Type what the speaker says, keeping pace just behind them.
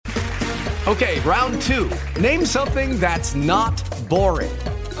Okay, round two. Name something that's not boring.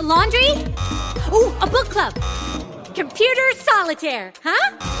 A laundry? Ooh, a book club. Computer solitaire,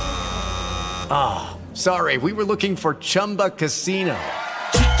 huh? Ah, sorry, we were looking for Chumba Casino.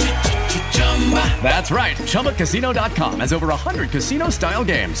 That's right, ChumbaCasino.com has over 100 casino-style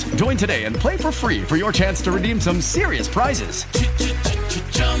games. Join today and play for free for your chance to redeem some serious prizes.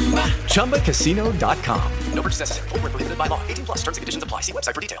 ChumbaCasino.com. No purchase necessary. Void where prohibited by law. 18 plus terms and conditions apply. See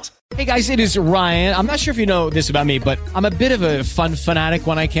website for details. Hey guys, it is Ryan. I'm not sure if you know this about me, but I'm a bit of a fun fanatic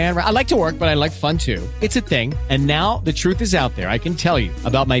when I can. I like to work, but I like fun too. It's a thing. And now the truth is out there. I can tell you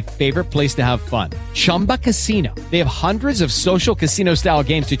about my favorite place to have fun. Chumba Casino. They have hundreds of social casino style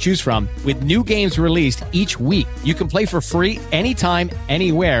games to choose from with new games released each week. You can play for free anytime,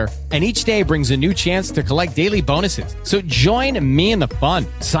 anywhere. And each day brings a new chance to collect daily bonuses. So join me in the fun.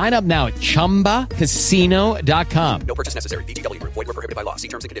 Sign up now at ChumbaCasino.com. No purchase necessary. VGW. Void where prohibited by law. See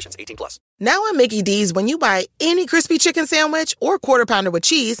terms and conditions. 18 plus. Now at Mickey D's, when you buy any crispy chicken sandwich or quarter pounder with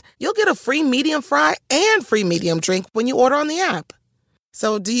cheese, you'll get a free medium fry and free medium drink when you order on the app.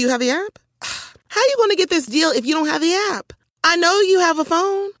 So do you have the app? How you going to get this deal if you don't have the app? I know you have a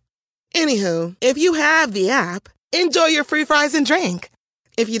phone. Anywho, if you have the app, enjoy your free fries and drink.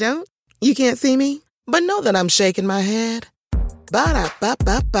 If you don't, you can't see me, but know that I'm shaking my head.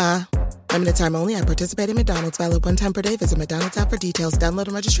 Ba-da-ba-ba-ba. Limited time only at participating McDonald's. Valid one time per day. Visit McDonald's app for details. Download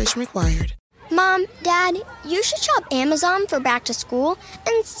and registration required. Mom, Dad, you should shop Amazon for back to school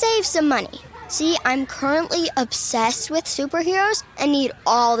and save some money. See, I'm currently obsessed with superheroes and need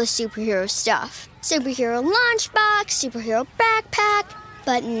all the superhero stuff. Superhero lunchbox, superhero backpack.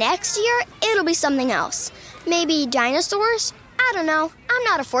 But next year, it'll be something else. Maybe dinosaurs? I don't know. I'm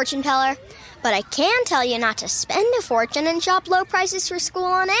not a fortune teller. But I can tell you not to spend a fortune and shop low prices for school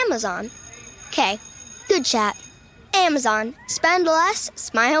on Amazon. Okay, good chat. Amazon. Spend less,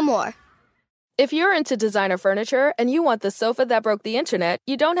 smile more. If you're into designer furniture and you want the sofa that broke the internet,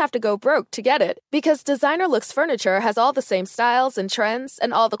 you don't have to go broke to get it. Because Designer Looks Furniture has all the same styles and trends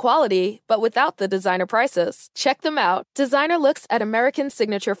and all the quality, but without the designer prices. Check them out. Designer Looks at American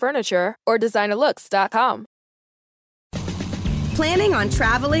Signature Furniture or designerlooks.com. Planning on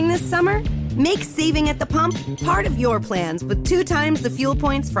traveling this summer? Make saving at the pump part of your plans with 2 times the fuel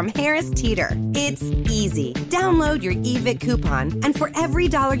points from Harris Teeter. It's easy. Download your eVic coupon, and for every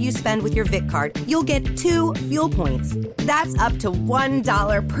 $1 you spend with your Vic card, you'll get 2 fuel points. That's up to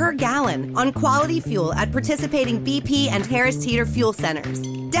 $1 per gallon on quality fuel at participating BP and Harris Teeter fuel centers.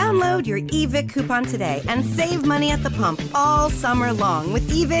 Download your eVic coupon today and save money at the pump all summer long with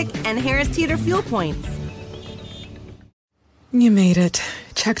eVic and Harris Teeter fuel points. You made it.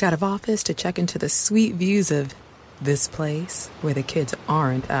 Checked out of office to check into the sweet views of this place where the kids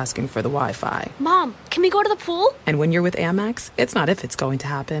aren't asking for the Wi-Fi. Mom, can we go to the pool? And when you're with Amex, it's not if it's going to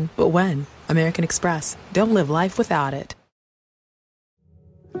happen, but when. American Express. Don't live life without it.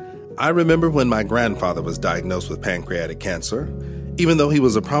 I remember when my grandfather was diagnosed with pancreatic cancer. Even though he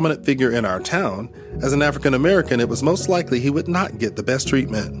was a prominent figure in our town, as an African American, it was most likely he would not get the best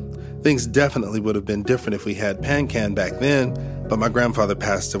treatment. Things definitely would have been different if we had PanCan back then, but my grandfather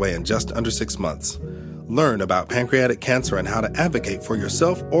passed away in just under 6 months. Learn about pancreatic cancer and how to advocate for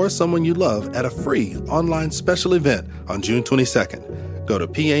yourself or someone you love at a free online special event on June 22nd. Go to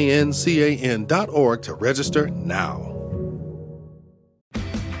PANCAN.org to register now.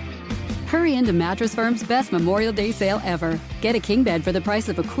 Hurry into Mattress Firm's best Memorial Day sale ever. Get a king bed for the price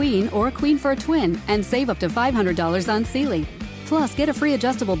of a queen or a queen for a twin and save up to $500 on Sealy. Plus, get a free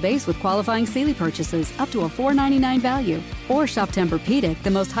adjustable base with qualifying Sealy purchases up to a $499 value. Or shop Tempur-Pedic, the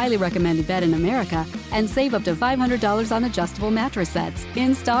most highly recommended bed in America, and save up to $500 on adjustable mattress sets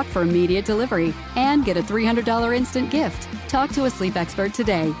in stock for immediate delivery. And get a $300 instant gift. Talk to a sleep expert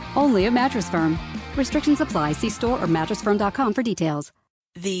today. Only at Mattress Firm. Restrictions apply. See store or mattressfirm.com for details.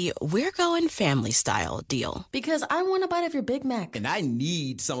 The We're Going Family Style deal. Because I want a bite of your Big Mac. And I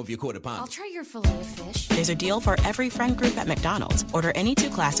need some of your Quarter Pounder. I'll try your Filet-O-Fish. There's a deal for every friend group at McDonald's. Order any 2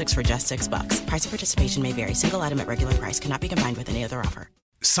 classics for just $6. Price of participation may vary. Single item at regular price cannot be combined with any other offer.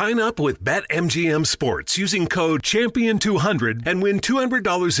 Sign up with BetMGM Sports using code CHAMPION200 and win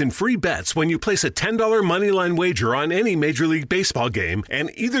 $200 in free bets when you place a $10 moneyline wager on any Major League Baseball game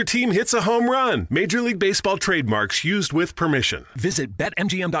and either team hits a home run. Major League Baseball trademarks used with permission. Visit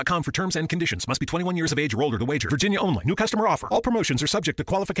BetMGM.com for terms and conditions. Must be 21 years of age or older to wager. Virginia only. New customer offer. All promotions are subject to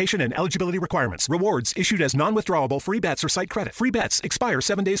qualification and eligibility requirements. Rewards issued as non-withdrawable free bets or site credit. Free bets expire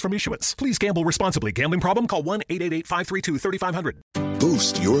 7 days from issuance. Please gamble responsibly. Gambling problem? Call 1-888-532-3500.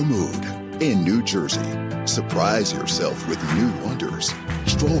 Boost your mood in New Jersey. Surprise yourself with new wonders.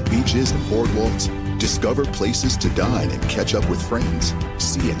 Stroll beaches and boardwalks, Discover places to dine and catch up with friends.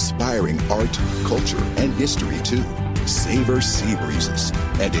 See inspiring art, culture, and history, too. Savor sea breezes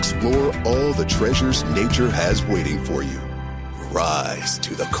and explore all the treasures nature has waiting for you. Rise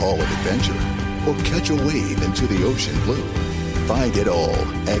to the call of adventure or catch a wave into the ocean blue. Find it all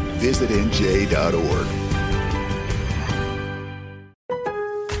at visitnj.org.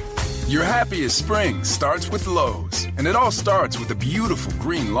 Your happiest spring starts with Lowe's, and it all starts with a beautiful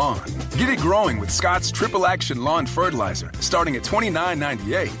green lawn. Get it growing with Scott's Triple Action Lawn Fertilizer, starting at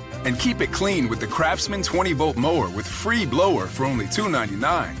 $29.98. And keep it clean with the Craftsman 20-volt mower with free blower for only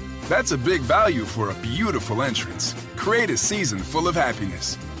 $2.99. That's a big value for a beautiful entrance. Create a season full of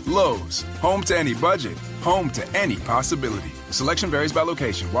happiness. Lowe's, home to any budget, home to any possibility. Selection varies by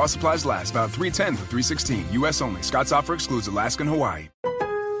location. While supplies last, about 310 through 316. U.S. only. Scott's offer excludes Alaska and Hawaii.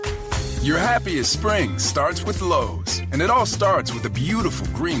 Your happiest spring starts with Lowe's, and it all starts with a beautiful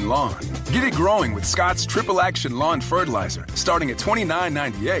green lawn. Get it growing with Scott's Triple Action Lawn Fertilizer, starting at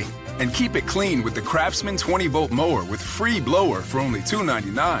 $29.98. And keep it clean with the Craftsman 20-volt mower with free blower for only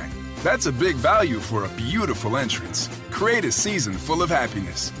 $2.99. That's a big value for a beautiful entrance. Create a season full of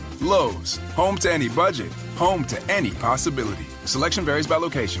happiness. Lowe's, home to any budget, home to any possibility. Selection varies by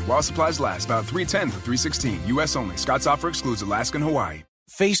location. While supplies last, about 310 through 316. U.S. only. Scott's offer excludes Alaska and Hawaii.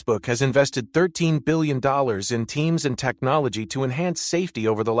 Facebook has invested $13 billion in teams and technology to enhance safety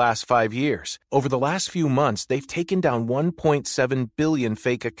over the last 5 years. Over the last few months, they've taken down 1.7 billion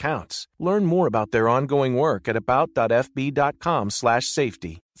fake accounts. Learn more about their ongoing work at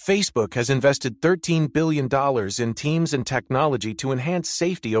about.fb.com/safety. Facebook has invested $13 billion in teams and technology to enhance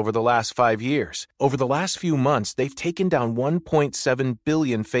safety over the last 5 years. Over the last few months, they've taken down 1.7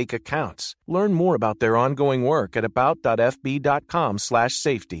 billion fake accounts. Learn more about their ongoing work at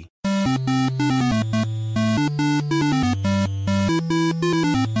about.fb.com/safety.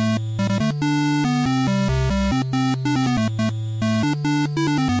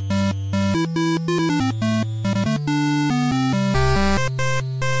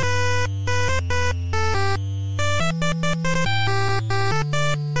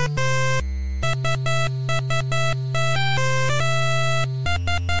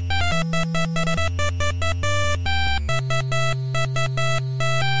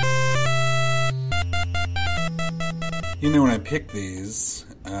 You know, when I pick these,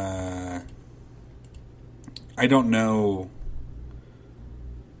 I don't know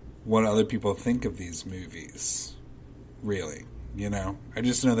what other people think of these movies, really. You know, I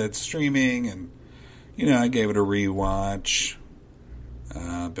just know that it's streaming, and, you know, I gave it a rewatch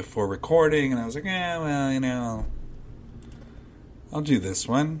before recording, and I was like, well, you know, I'll do this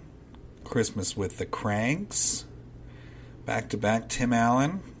one. Christmas with the Kranks. Back-to-back Tim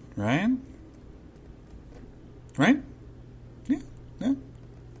Allen, right? Right? Yeah.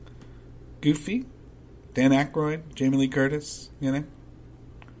 Goofy, Dan Aykroyd, Jamie Lee Curtis, you know.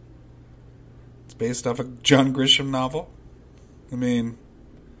 It's based off a John Grisham novel. I mean,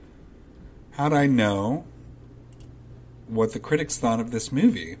 how'd I know what the critics thought of this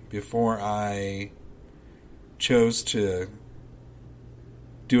movie before I chose to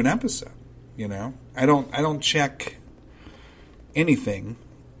do an episode? You know, I don't check anything.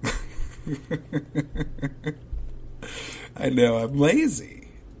 I know I'm lazy,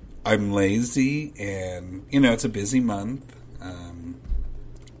 and, you know, it's a busy month,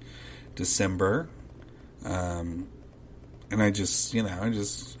 December, and I just,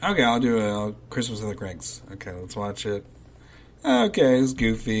 okay, I'll do a Christmas with the Kranks. Okay, let's watch it. Okay, it's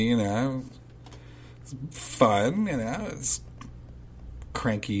goofy, you know, it's fun, you know, it's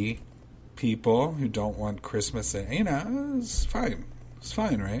cranky people who don't want Christmas, you know, it's fine,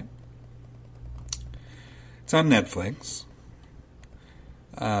 right? It's on Netflix,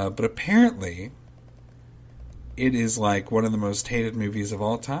 but apparently it is like one of the most hated movies of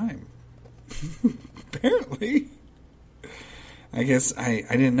all time. Apparently. I guess I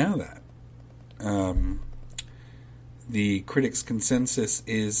didn't know that. The critics' consensus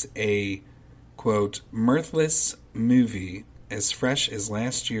is a, quote, mirthless movie as fresh as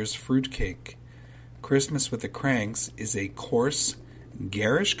last year's fruitcake. Christmas with the Kranks is a coarse,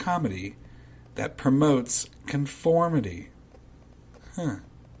 garish comedy that promotes conformity.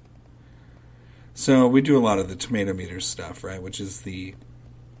 So we do a lot of the tomato meter stuff, right? Which is the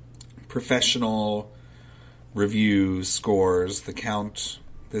professional review scores, the count.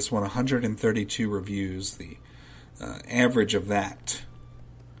 This one, 132 reviews, the average of that.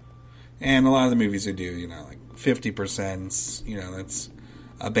 And a lot of the movies we do, you know, like 50%, you know, that's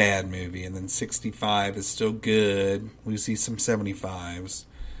a bad movie. And then 65 is still good. We see some 75s.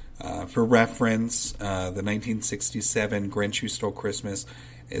 For reference, the 1967 Grinch Who Stole Christmas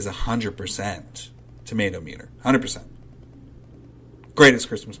is 100%. Tomato meter. 100%. Greatest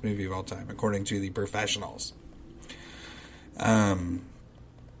Christmas movie of all time, according to the professionals. And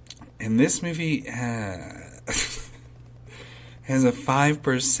this movie has a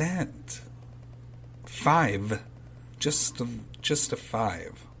 5%. 5. Just a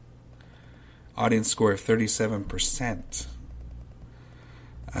 5. Audience score of 37%.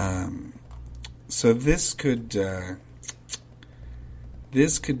 So this could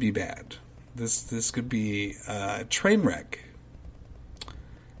be bad. This could be a train wreck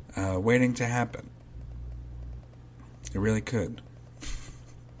waiting to happen. It really could.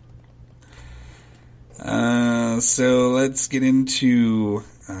 So let's get into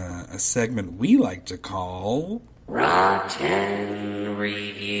a segment we like to call Rotten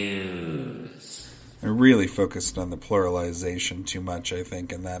Reviews. I really focused on the pluralization too much, I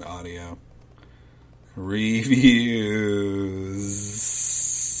think, in that audio. Reviews.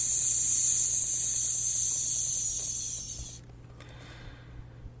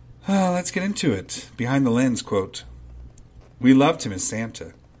 Let's get into it. Behind the Lens quote. We loved him as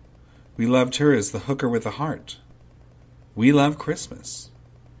Santa. We loved her as the hooker with a heart. We love Christmas.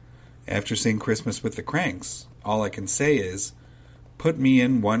 After seeing Christmas with the Kranks, all I can say is, put me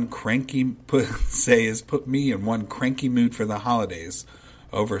in one cranky mood for the holidays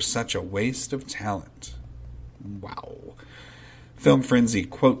over such a waste of talent. Wow. Film Frenzy,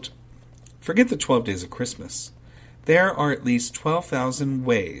 quote, forget the 12 Days of Christmas. There are at least 12,000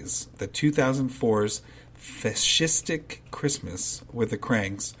 ways that 2004's fascistic Christmas with the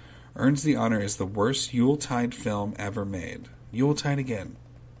Kranks earns the honor as the worst Yuletide film ever made. Yuletide again.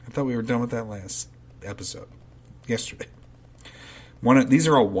 I thought we were done with that last episode. Yesterday. These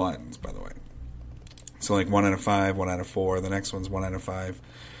are all ones, by the way. So like 1 out of 5, 1 out of 4. The next one's 1 out of 5.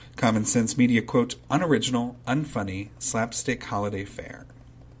 Common Sense Media, quote, unoriginal, unfunny, slapstick holiday fare.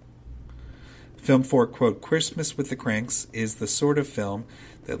 Film 4, quote, Christmas with the Kranks is the sort of film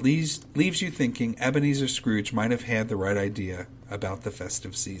that leaves you thinking Ebenezer Scrooge might have had the right idea about the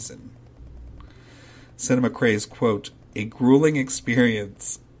festive season. Cinema Craze, quote, a grueling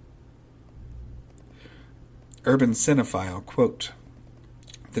experience. Urban Cinephile, quote,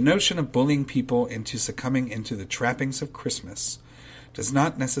 the notion of bullying people into succumbing into the trappings of Christmas does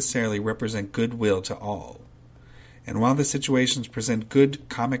not necessarily represent goodwill to all. And while the situations present good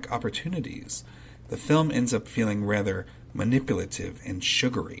comic opportunities, the film ends up feeling rather manipulative and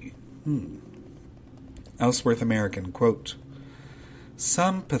sugary. Ellsworth American, quote,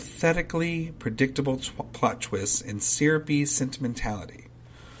 some pathetically predictable plot twists and syrupy sentimentality,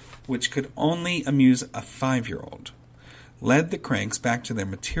 which could only amuse a 5-year-old, led the Kranks back to their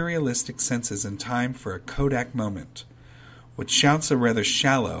materialistic senses in time for a Kodak moment, which shouts a rather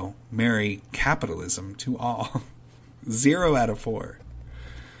shallow, merry capitalism to all. 0 out of 4.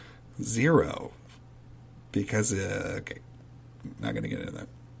 0. Because, okay, not going to get into that.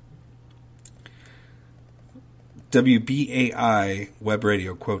 WBAI Web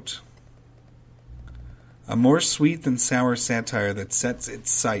Radio, quote, a more sweet than sour satire that sets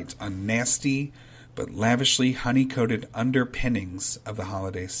its sight on nasty but lavishly honey-coated underpinnings of the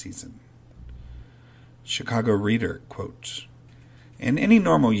holiday season. Chicago Reader, quote, in any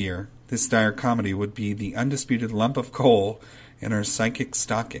normal year, this dire comedy would be the undisputed lump of coal in our psychic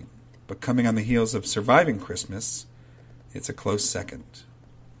stocking, but coming on the heels of Surviving Christmas, it's a close second.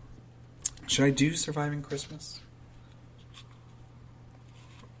 Should I do Surviving Christmas?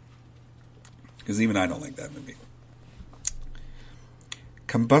 Because even I don't like that movie.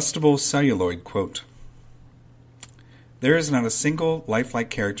 Combustible Celluloid, quote, there is not a single lifelike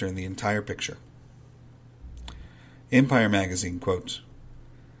character in the entire picture. Empire Magazine, quote,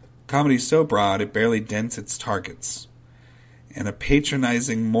 comedy so broad it barely dents its targets, and a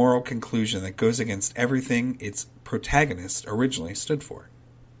patronizing moral conclusion that goes against everything its protagonist originally stood for.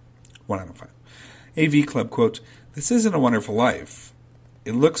 1 out of 5. AV Club, quote, this isn't A Wonderful Life.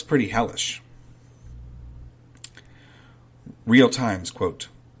 It looks pretty hellish. Real Times, quote,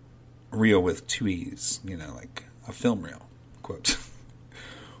 real with 2 E's, like a film reel, quote,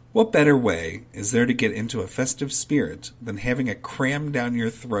 what better way is there to get into a festive spirit than having it crammed down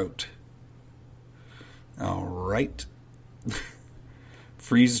your throat? All right.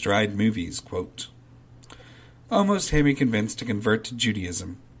 Freeze-dried movies, quote, almost had me convinced to convert to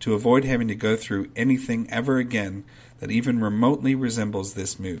Judaism to avoid having to go through anything ever again that even remotely resembles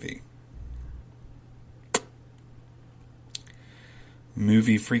this movie.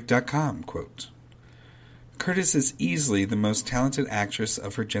 MovieFreak.com, quote, Curtis is easily the most talented actress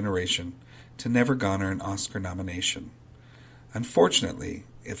of her generation to never garner an Oscar nomination. Unfortunately,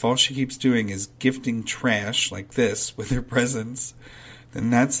 if all she keeps doing is gifting trash like this with her presence, then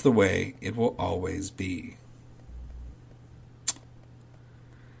that's the way it will always be.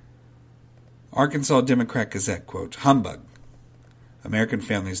 Arkansas Democrat Gazette, quote, "Humbug. American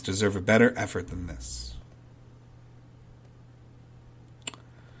families deserve a better effort than this."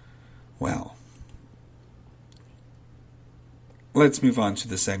 Well, let's move on to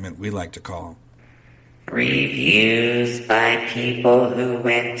the segment we like to call Reviews by people who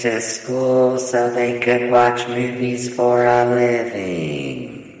went to school so they could watch movies for a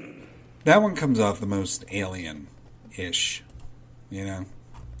living. That one comes off the most alien-ish, you know,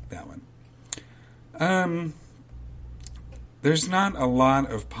 that one. There's not a lot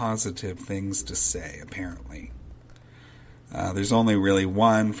of positive things to say, apparently. There's only really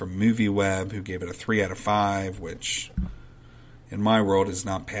one from MovieWeb who gave it a 3 out of 5, which in my world is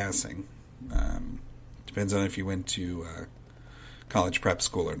not passing. Depends on if you went to college prep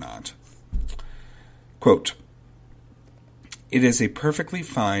school or not. Quote, "It is a perfectly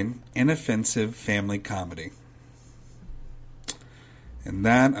fine, inoffensive family comedy." And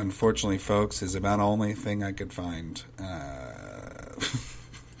that, unfortunately, folks, is about the only thing I could find.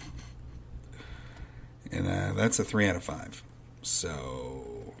 And that's a 3 out of 5.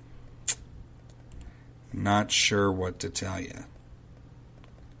 So, not sure what to tell you.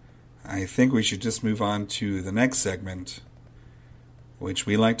 I think we should just move on to the next segment, which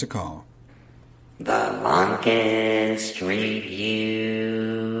we like to call The Longest Review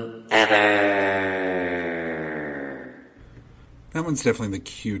Ever. That one's definitely the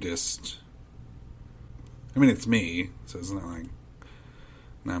cutest. I mean, it's me, so it's not like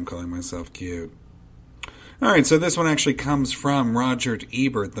now I'm calling myself cute. Alright, so this one actually comes from Roger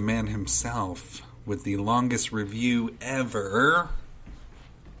Ebert, the man himself, with the longest review ever.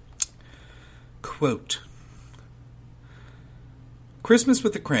 Quote, "Christmas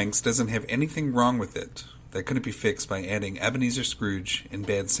with the Kranks doesn't have anything wrong with it that couldn't be fixed by adding Ebenezer Scrooge and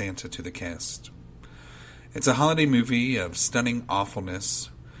Bad Santa to the cast. It's a holiday movie of stunning awfulness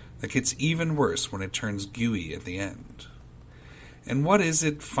that gets even worse when it turns gooey at the end. And what is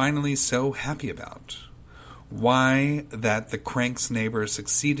it finally so happy about? Why, that the Kranks' neighbors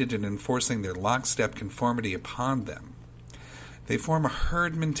succeeded in enforcing their lockstep conformity upon them. They form a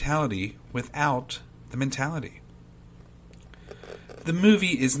herd mentality without the mentality. The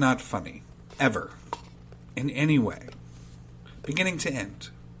movie is not funny, ever, in any way, beginning to end.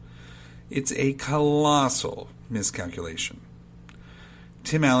 It's a colossal miscalculation.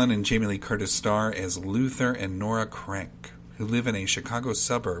 Tim Allen and Jamie Lee Curtis star as Luther and Nora Krank, who live in a Chicago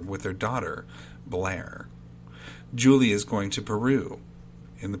suburb with their daughter, Blair. Julie is going to Peru.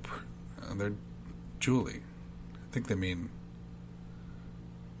 They're Julie. I think they mean...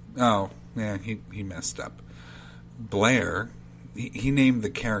 Oh, yeah, he messed up. Blair, he named the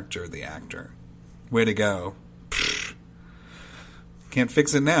character the actor. Way to go. Pfft. Can't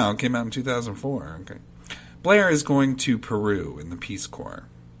fix it now. It came out in 2004. Okay. Blair is going to Peru in the Peace Corps.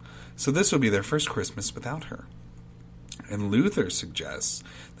 So this will be their first Christmas without her. And Luther suggests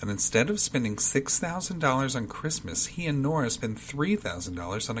that instead of spending $6,000 on Christmas, he and Nora spend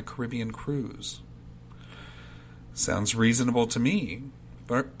 $3,000 on a Caribbean cruise. Sounds reasonable to me.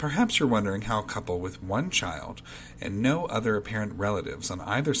 But perhaps you're wondering how a couple with one child and no other apparent relatives on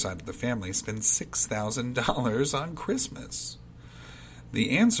either side of the family spend $6,000 on Christmas.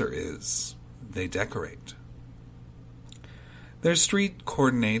 The answer is they decorate. Their street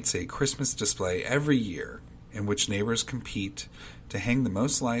coordinates a Christmas display every year in which neighbors compete to hang the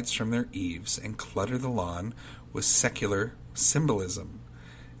most lights from their eaves and clutter the lawn with secular symbolism.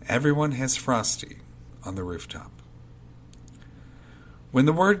 Everyone has Frosty on the rooftop. When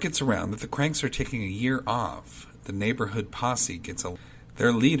the word gets around that the Kranks are taking a year off, the neighborhood posse gets a...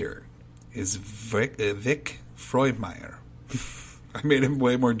 Their leader is Vic Freudmeier. I made him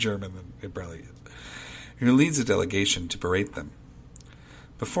way more German than it probably is. Who leads a delegation to berate them.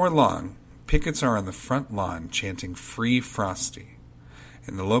 Before long, pickets are on the front lawn chanting "Free Frosty,"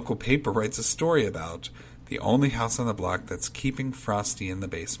 and the local paper writes a story about the only house on the block that's keeping Frosty in the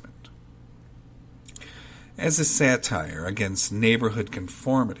basement. As a satire against neighborhood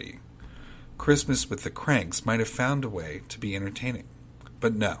conformity, Christmas with the Kranks might have found a way to be entertaining.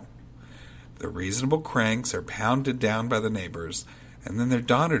 But no. The reasonable Kranks are pounded down by the neighbors, and then their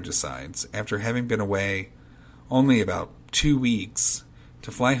daughter decides, after having been away only about 2 weeks,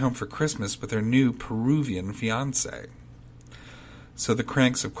 to fly home for Christmas with her new Peruvian fiancé. So the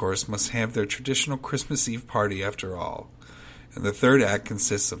Kranks, of course, must have their traditional Christmas Eve party after all. And the third act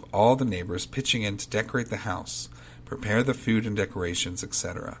consists of all the neighbors pitching in to decorate the house, prepare the food and decorations,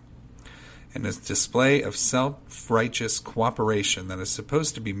 etc. And a display of self-righteous cooperation that is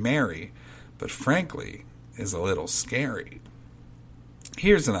supposed to be merry, but frankly is a little scary.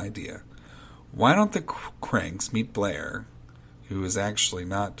 Here's an idea. Why don't the Kranks meet Blair, who is actually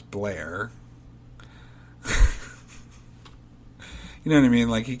not Blair? You know what I mean?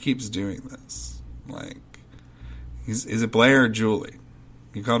 Like, he keeps doing this. Like, is it Blair or Julie?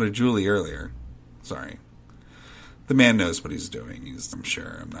 You called her Julie earlier. Sorry. The man knows what he's doing. I'm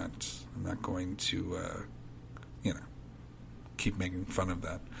sure. I'm not going to, keep making fun of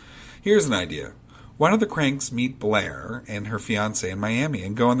that. Here's an idea. Why don't the Kranks meet Blair and her fiancé in Miami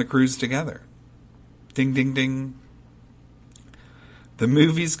and go on the cruise together? Ding, ding, ding. The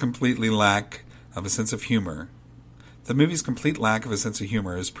movie's complete lack of a sense of humor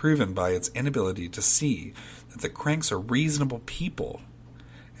is proven by its inability to see that the Kranks are reasonable people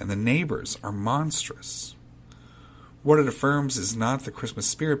and the neighbors are monstrous. What it affirms is not the Christmas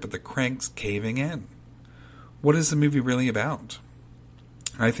spirit, but the Kranks caving in. What is the movie really about?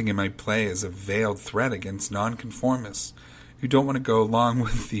 I think it might play as a veiled threat against nonconformists who don't want to go along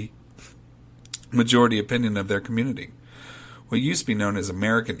with the majority opinion of their community. What used to be known as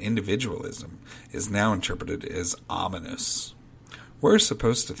American individualism is now interpreted as ominous. We're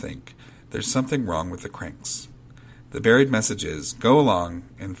supposed to think there's something wrong with the Kranks. The buried message is, go along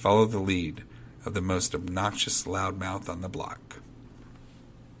and follow the lead of the most obnoxious loudmouth on the block.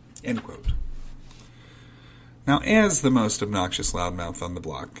 End quote. Now, as the most obnoxious loudmouth on the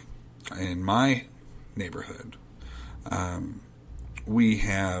block in my neighborhood, we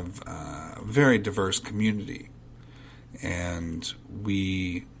have a very diverse community, and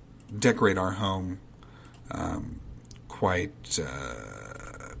we decorate our home quite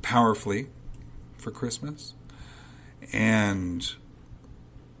powerfully for Christmas. And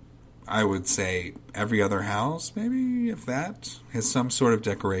I would say every other house, maybe if that, has some sort of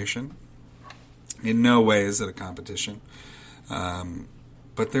decoration. In no way is it a competition.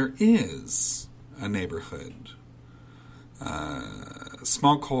 But there is a neighborhood, a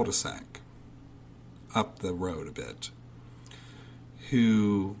small cul-de-sac up the road a bit,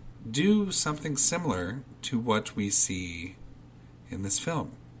 who do something similar to what we see in this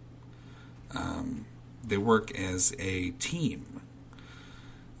film. They work as a team.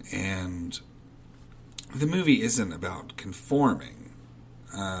 And the movie isn't about conforming.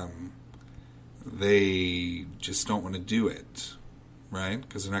 They just don't want to do it, right?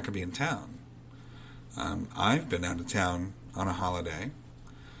 Because they're not going to be in town. I've been out of town on a holiday,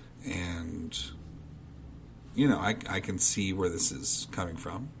 and, you know, I can see where this is coming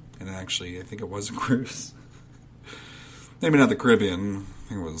from. And actually, I think it was a cruise. Maybe not the Caribbean. I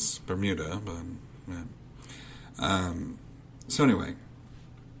think it was Bermuda, but, yeah. So anyway,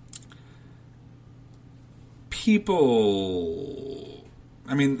 people...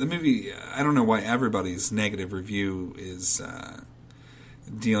 I mean, the movie, I don't know why everybody's negative review is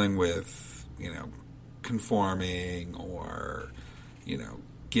dealing with, conforming or,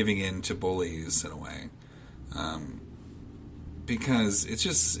 giving in to bullies in a way. Because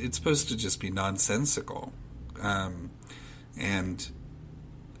it's supposed to just be nonsensical. And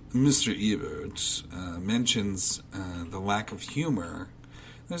Mr. Ebert mentions the lack of humor.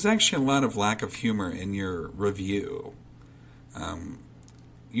 There's actually a lot of lack of humor in your review.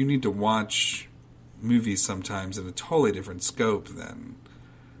 You need to watch movies sometimes in a totally different scope than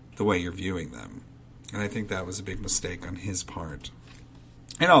the way you're viewing them. And I think that was a big mistake on his part.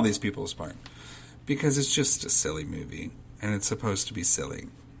 And all these people's part. Because it's just a silly movie. And it's supposed to be silly.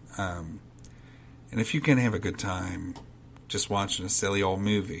 And if you can have a good time just watching a silly old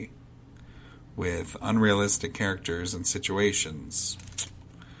movie with unrealistic characters and situations,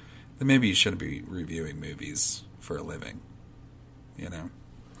 then maybe you shouldn't be reviewing movies for a living.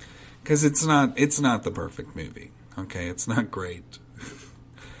 Because it's not the perfect movie. Okay, it's not great.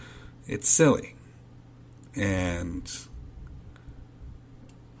 It's silly. And,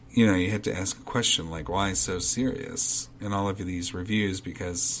 you had to ask a question like, why so serious in all of these reviews?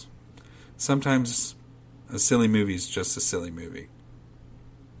 Because sometimes a silly movie is just a silly movie.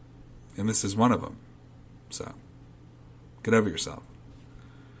 And this is one of them. So, get over yourself.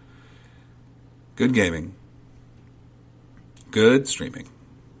 Good gaming. Good streaming.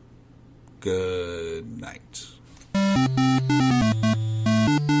 Good night.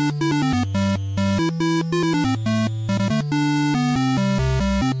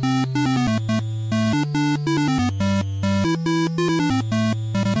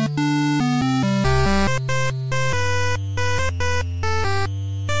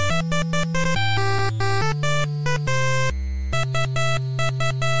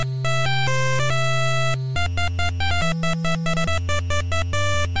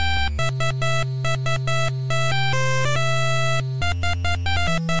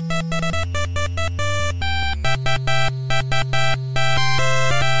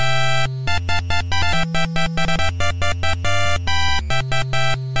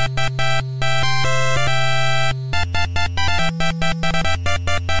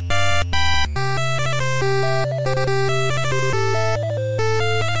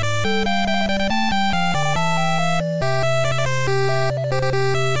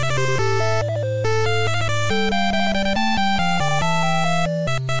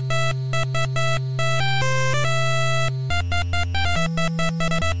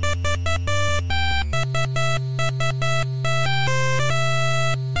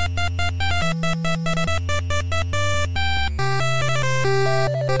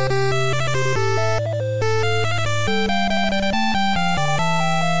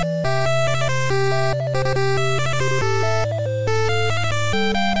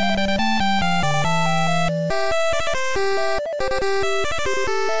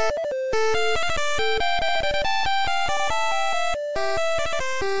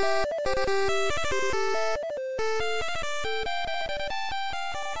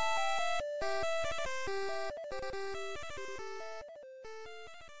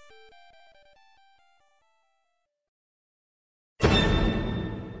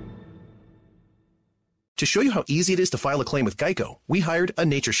 To show you how easy it is to file a claim with Geico, we hired a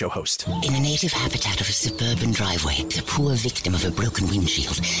nature show host. In the native habitat of a suburban driveway, the poor victim of a broken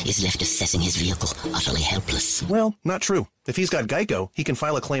windshield is left assessing his vehicle, utterly helpless. Well, not true. If he's got Geico, he can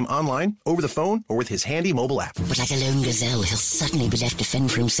file a claim online, over the phone, or with his handy mobile app. But like a lone gazelle, he'll suddenly be left to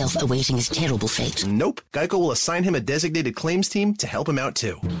fend for himself, awaiting his terrible fate. Nope. Geico will assign him a designated claims team to help him out,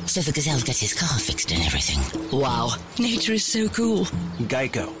 too. So the gazelle gets his car fixed and everything. Wow, nature is so cool.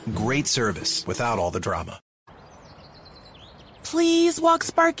 Geico. Great service without all the drama. Please walk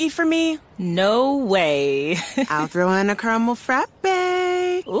Sparky for me. No way. I'll throw in a caramel frappe.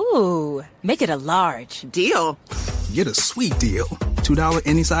 Ooh, make it a large. Deal. Get a sweet deal. $2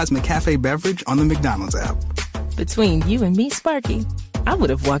 any size McCafe beverage on the McDonald's app. Between you and me, Sparky, I would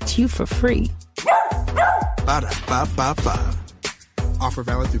have walked you for free. Ba-da-ba-ba-ba. Offer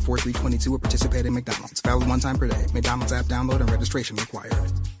valid through 4/3/22 at participating McDonald's. Valid one time per day. McDonald's app download and registration required.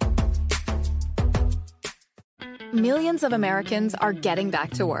 Millions of Americans are getting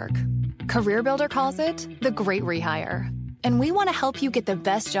back to work. CareerBuilder calls it the Great Rehire. And we want to help you get the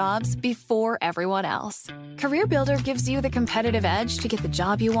best jobs before everyone else. CareerBuilder gives you the competitive edge to get the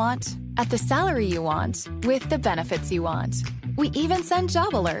job you want, at the salary you want, with the benefits you want. We even send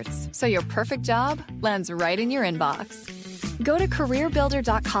job alerts, so your perfect job lands right in your inbox. Go to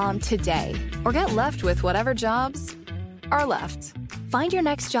CareerBuilder.com today, or get left with whatever jobs are left. Find your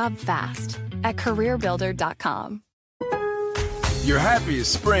next job fast at CareerBuilder.com. Your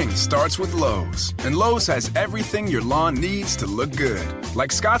happiest spring starts with Lowe's. And Lowe's has everything your lawn needs to look good.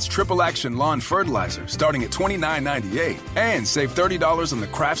 Like Scott's Triple Action Lawn Fertilizer, starting at $29.98. And save $30 on the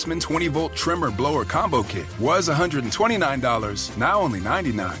Craftsman 20-volt trimmer blower combo kit. Was $129, now only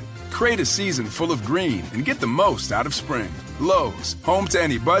 $99. Create a season full of green and get the most out of spring. Lowe's, home to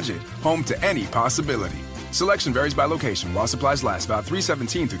any budget, home to any possibility. Selection varies by location. While supplies last, about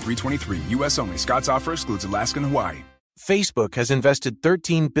 3/17 through 3/23. U.S. only. Scott's offer excludes Alaska and Hawaii. Facebook has invested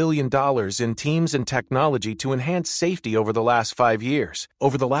 $13 billion in teams and technology to enhance safety over the last 5 years.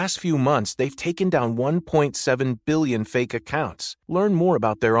 Over the last few months, they've taken down 1.7 billion fake accounts. Learn more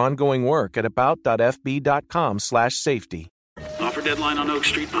about their ongoing work at about.fb.com/safety. Offer deadline on Oak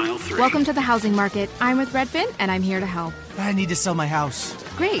Street, aisle 3. Welcome to the housing market. I'm with Redfin, and I'm here to help. I need to sell my house.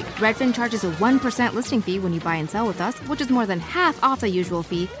 Great. Redfin charges a 1% listing fee when you buy and sell with us, which is more than half off the usual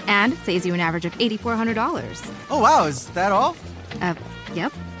fee, and saves you an average of $8,400. Oh, wow. Is that all?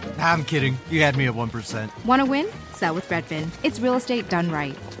 Yep. I'm kidding. You had me at 1%. Want to win? Sell with Redfin. It's real estate done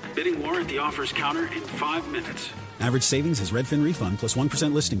right. Bidding war at the offers counter in 5 minutes. Average savings is Redfin refund plus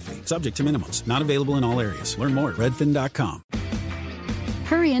 1% listing fee. Subject to minimums. Not available in all areas. Learn more at redfin.com.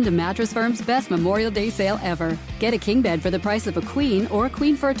 Hurry into Mattress Firm's best Memorial Day sale ever. Get a king bed for the price of a queen or a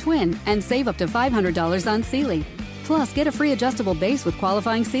queen for a twin and save up to $500 on Sealy. Plus, get a free adjustable base with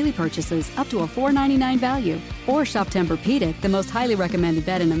qualifying Sealy purchases up to a $499 value. Or shop Tempur-Pedic, the most highly recommended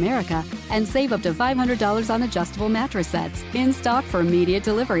bed in America, and save up to $500 on adjustable mattress sets in stock for immediate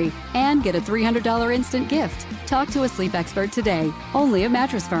delivery. And get a $300 instant gift. Talk to a sleep expert today, only at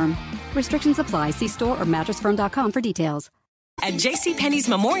Mattress Firm. Restrictions apply. See store or mattressfirm.com for details. At JCPenney's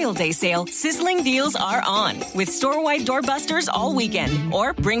Memorial Day sale, sizzling deals are on, with store-wide doorbusters all weekend.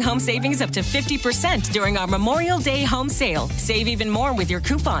 Or bring home savings up to 50% during our Memorial Day home sale. Save even more with your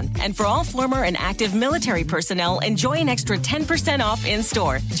coupon. And for all former and active military personnel, enjoy an extra 10% off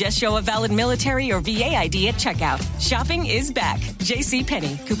in-store. Just show a valid military or VA ID at checkout. Shopping is back.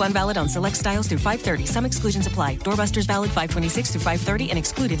 JCPenney. Coupon valid on select styles through 5/30. Some exclusions apply. Doorbusters valid 5/26 through 5/30 and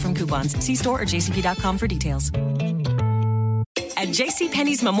excluded from coupons. See store or jcp.com for details. At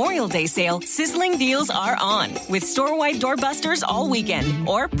JCPenney's Memorial Day sale, sizzling deals are on, with store-wide doorbusters all weekend.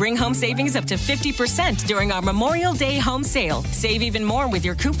 Or bring home savings up to 50% during our Memorial Day home sale. Save even more with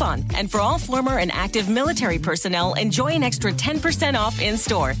your coupon. And for all former and active military personnel, enjoy an extra 10% off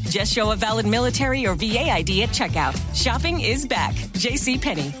in-store. Just show a valid military or VA ID at checkout. Shopping is back.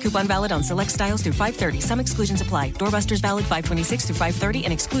 JCPenney. Coupon valid on select styles through 5/30. Some exclusions apply. Doorbusters valid 5/26 through 5/30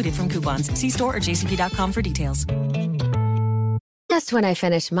 and excluded from coupons. See store or jcp.com for details. Just when I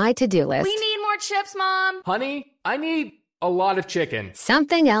finish my to-do list. We need more chips, Mom. Honey, I need a lot of chicken.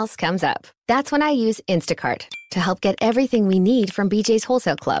 Something else comes up. That's when I use Instacart to help get everything we need from BJ's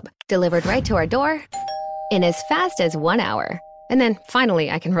Wholesale Club delivered right to our door in as fast as 1 hour. And then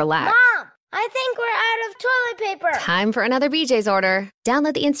finally I can relax. Mom, I think we're out of toilet paper. Time for another BJ's order.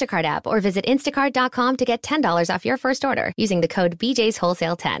 Download the Instacart app or visit instacart.com to get $10 off your first order using the code BJ's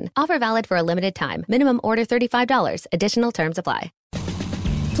Wholesale 10. Offer valid for a limited time. Minimum order $35. Additional terms apply.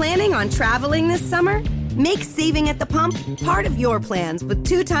 Planning on traveling this summer? Make saving at the pump part of your plans with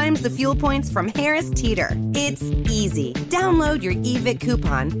 2 times the fuel points from Harris Teeter. It's easy. Download your eVic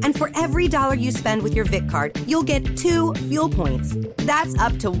coupon, and for every $1 you spend with your Vic card, you'll get 2 fuel points. That's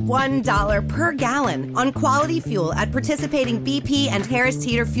up to $1 per gallon on quality fuel at participating BP and Harris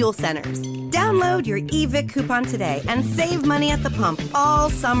Teeter fuel centers. Download your eVic coupon today and save money at the pump all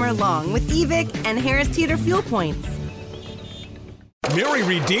summer long with eVic and Harris Teeter fuel points. Mary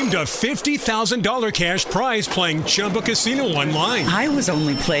redeemed a $50,000 cash prize playing Chumba Casino online. I was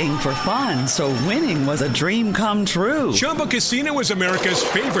only playing for fun, so winning was a dream come true. Chumba Casino is America's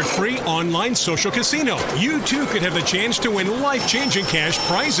favorite free online social casino. You, too, could have the chance to win life-changing cash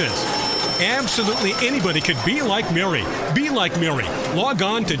prizes. Absolutely anybody could be like Mary. Be like Mary. Log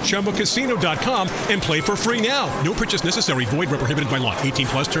on to ChumbaCasino.com and play for free now. No purchase necessary. Void where prohibited by law. 18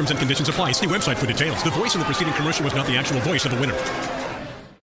 plus terms and conditions apply. See website for details. The voice in the preceding commercial was not the actual voice of the winner.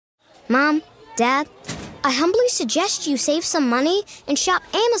 Mom, Dad, I humbly suggest you save some money and shop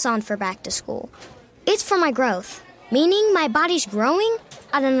Amazon for back to school. It's for my growth, meaning my body's growing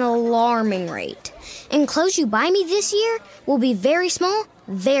at an alarming rate. And clothes you buy me this year will be very small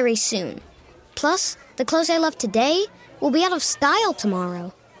very soon. Plus, the clothes I love today will be out of style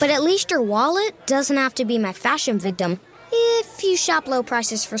tomorrow. But at least your wallet doesn't have to be my fashion victim if you shop low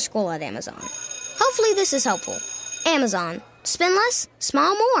prices for school at Amazon. Hopefully this is helpful. Amazon. Spend less,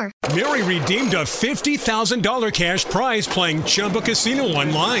 smile more. Mary redeemed a $50,000 cash prize playing Chumba Casino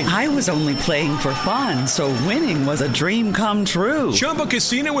online. I was only playing for fun, so winning was a dream come true. Chumba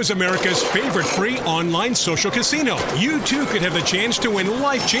Casino is America's favorite free online social casino. You, too, could have the chance to win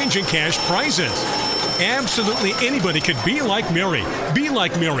life-changing cash prizes. Absolutely anybody could be like Mary. Be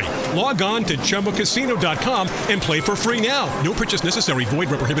like Mary. Log on to ChumbaCasino.com and play for free now. No purchase necessary. Void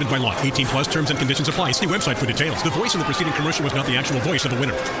where prohibited by law. 18 plus terms and conditions apply. See website for details. The voice in the preceding commercial was not the actual voice of the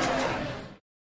winner.